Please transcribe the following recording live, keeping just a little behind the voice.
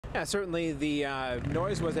Yeah, certainly the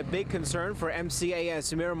noise was a big concern for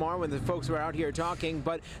MCAS Miramar when the folks were out here talking,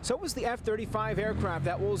 but so was the F-35 aircraft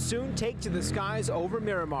that will soon take to the skies over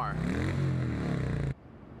Miramar.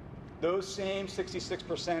 Those same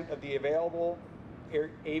 66% of the available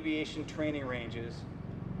aviation training ranges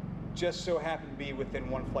just so happen to be within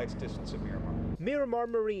one flight's distance of Miramar. Miramar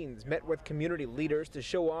Marines met with community leaders to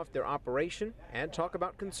show off their operation and talk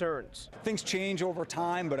about concerns. Things change over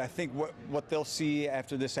time, but I think what they'll see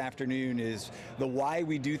after this afternoon is the why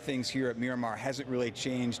we do things here at Miramar hasn't really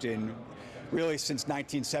changed really since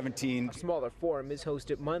 1917. A smaller forum is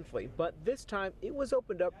hosted monthly, but this time it was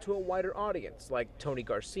opened up to a wider audience, like Tony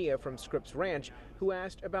Garcia from Scripps Ranch, who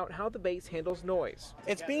asked about how the base handles noise.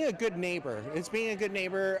 It's being a good neighbor. It's being a good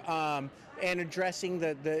neighbor and addressing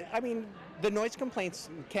the noise complaints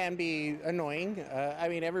can be annoying.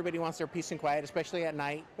 Everybody wants their peace and quiet, especially at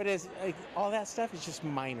night. But all that stuff is just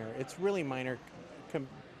minor. It's really minor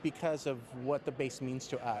because of what the base means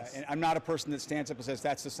to us. And I'm not a person that stands up and says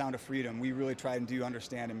that's the sound of freedom. We really try and do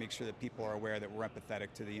understand and make sure that people are aware that we're empathetic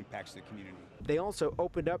to the impacts of the community. They also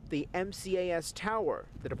opened up the MCAS Tower.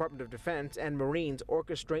 The Department of Defense and Marines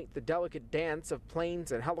orchestrate the delicate dance of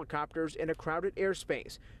planes and helicopters in a crowded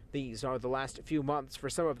airspace. These are the last few months for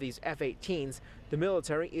some of these F-18s. The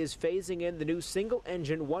military is phasing in the new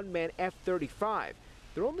single-engine one-man F-35.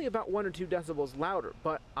 They're only about 1 or 2 decibels louder,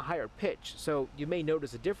 but a higher pitch, so you may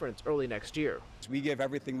notice a difference early next year. We give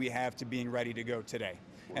everything we have to being ready to go today.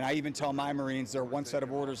 And I even tell my Marines they're one set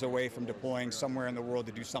of orders away from deploying somewhere in the world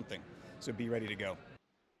to do something, so be ready to go.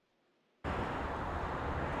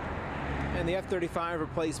 And the F-35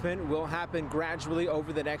 replacement will happen gradually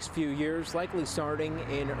over the next few years, likely starting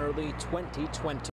in early 2020.